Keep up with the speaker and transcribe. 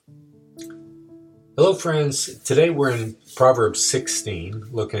Hello, friends. Today we're in Proverbs 16,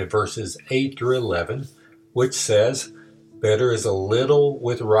 looking at verses 8 through 11, which says, "Better is a little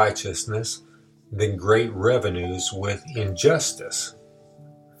with righteousness than great revenues with injustice.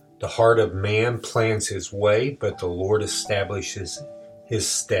 The heart of man plans his way, but the Lord establishes his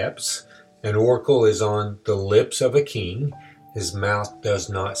steps. An oracle is on the lips of a king. His mouth does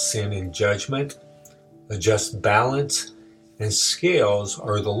not sin in judgment. A just balance and scales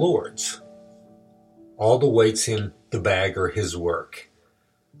are the Lord's. All the weights in the bag are his work."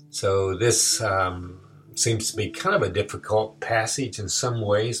 So this seems to be kind of a difficult passage in some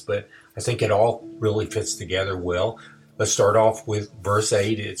ways, but I think it all really fits together well. Let's start off with verse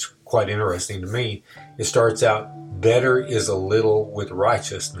 8. It's quite interesting to me. It starts out, "Better is a little with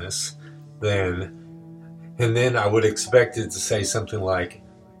righteousness than," and then I would expect it to say something like,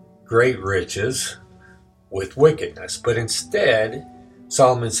 "great riches with wickedness." But instead,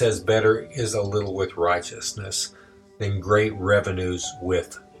 Solomon says better is a little with righteousness than great revenues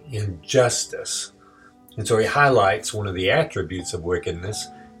with injustice. And so he highlights one of the attributes of wickedness,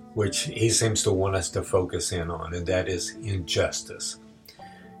 which he seems to want us to focus in on, and that is injustice.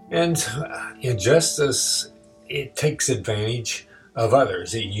 And injustice, it takes advantage of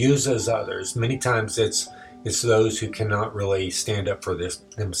others. It uses others. Many times it's those who cannot really stand up for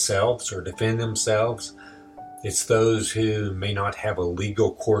themselves or defend themselves. It's those who may not have a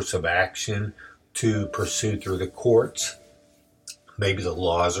legal course of action to pursue through the courts. Maybe the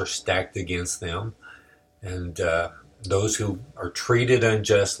laws are stacked against them. And those who are treated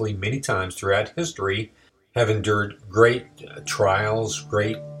unjustly many times throughout history have endured great trials,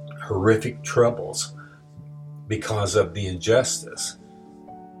 great horrific troubles because of the injustice.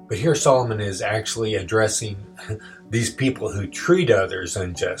 But here Solomon is actually addressing these people who treat others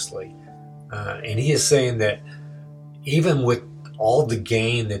unjustly. And he is saying that even with all the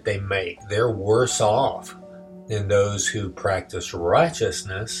gain that they make, they're worse off than those who practice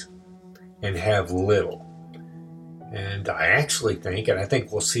righteousness and have little. And I actually think, and I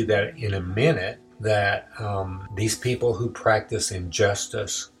think we'll see that in a minute, that these people who practice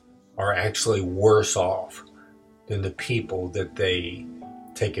injustice are actually worse off than the people that they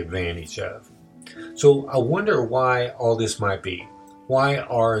take advantage of. So I wonder why all this might be. Why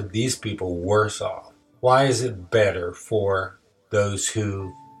are these people worse off? Why is it better for those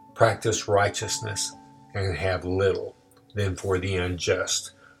who practice righteousness and have little than for the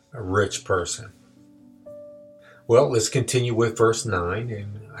unjust, a rich person? Well, let's continue with verse 9,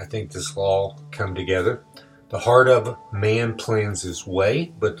 and I think this will all come together. "The heart of man plans his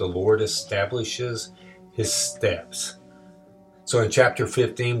way, but the Lord establishes his steps." So in chapter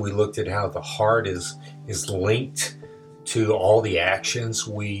 15, we looked at how the heart is linked to all the actions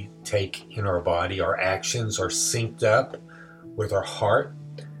we take in our body. Our actions are synced up with our heart.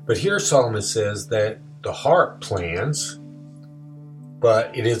 But here Solomon says that the heart plans,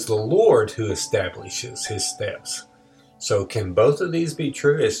 but it is the Lord who establishes his steps. So can both of these be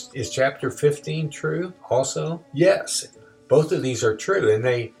true? Is chapter 15 true also? Yes, both of these are true, and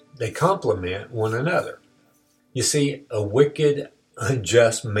they complement one another. You see, a wicked,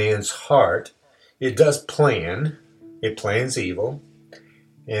 unjust man's heart, it does plan. It plans evil.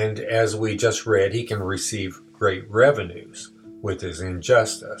 And as we just read, he can receive great revenues with his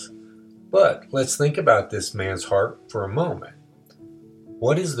injustice. But let's think about this man's heart for a moment.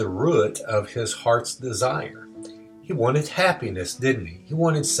 What is the root of his heart's desire? He wanted happiness, didn't he? He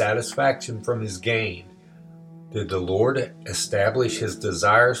wanted satisfaction from his gain. Did the Lord establish his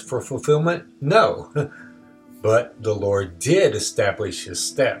desires for fulfillment? No. But the Lord did establish his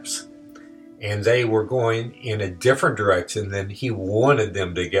steps. And they were going in a different direction than he wanted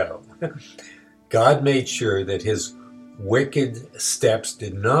them to go. God made sure that his wicked steps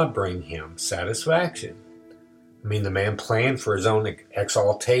did not bring him satisfaction. I mean, the man planned for his own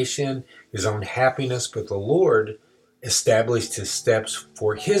exaltation, his own happiness, but the Lord established his steps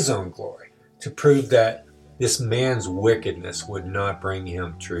for his own glory, to prove that this man's wickedness would not bring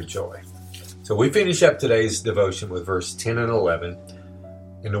him true joy. So we finish up today's devotion with verse 10 and 11.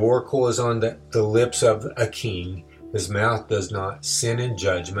 "An oracle is on the lips of a king. His mouth does not sin in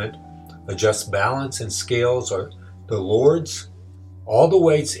judgment. A just balance and scales are the Lord's. All the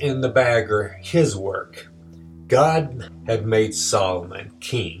weights in the bag are his work." God had made Solomon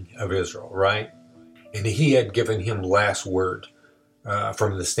king of Israel, right? And he had given him last word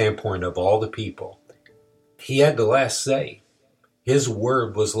from the standpoint of all the people. He had the last say. His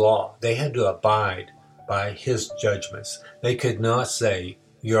word was law. They had to abide by his judgments. They could not say,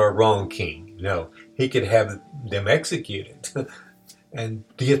 "You're wrong, king." No, he could have them executed. And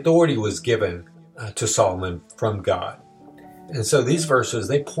the authority was given to Solomon from God. And so these verses,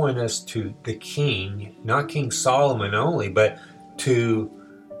 they point us to the king, not King Solomon only, but to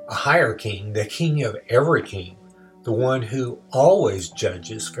a higher king, the king of every king, the one who always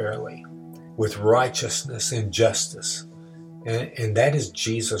judges fairly with righteousness and justice. And that is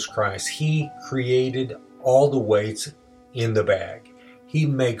Jesus Christ. He created all the weights in the bag. He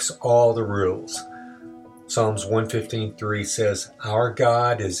makes all the rules. Psalms 115:3 says, "Our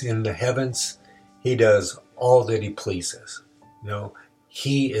God is in the heavens. He does all that he pleases."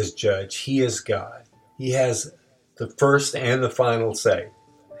 He is judge. He is God. He has the first and the final say.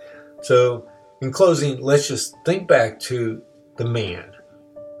 So, in closing, let's just think back to the man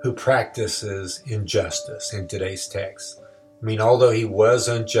who practices injustice in today's text. Although he was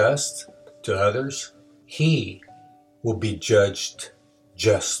unjust to others, he will be judged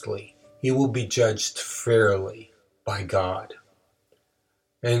justly. He will be judged fairly by God.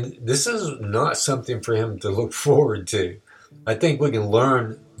 And this is not something for him to look forward to. I think we can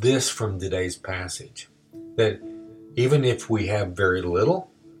learn this from today's passage, that even if we have very little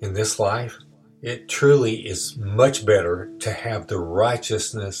in this life, it truly is much better to have the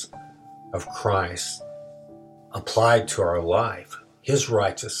righteousness of Christ applied to our life. His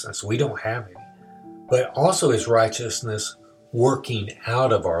righteousness, we don't have any, but also his righteousness working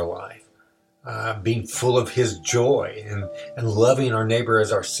out of our life. Being full of his joy and loving our neighbor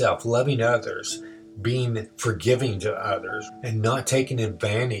as ourselves, loving others, being forgiving to others, and not taking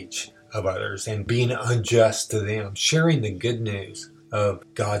advantage of others and being unjust to them, sharing the good news of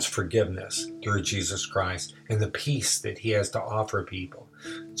God's forgiveness through Jesus Christ and the peace that he has to offer people.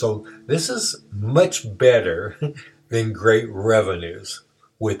 So this is much better than great revenues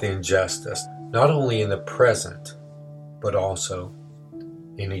with injustice, not only in the present, but also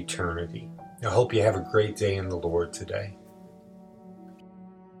in eternity. I hope you have a great day in the Lord today.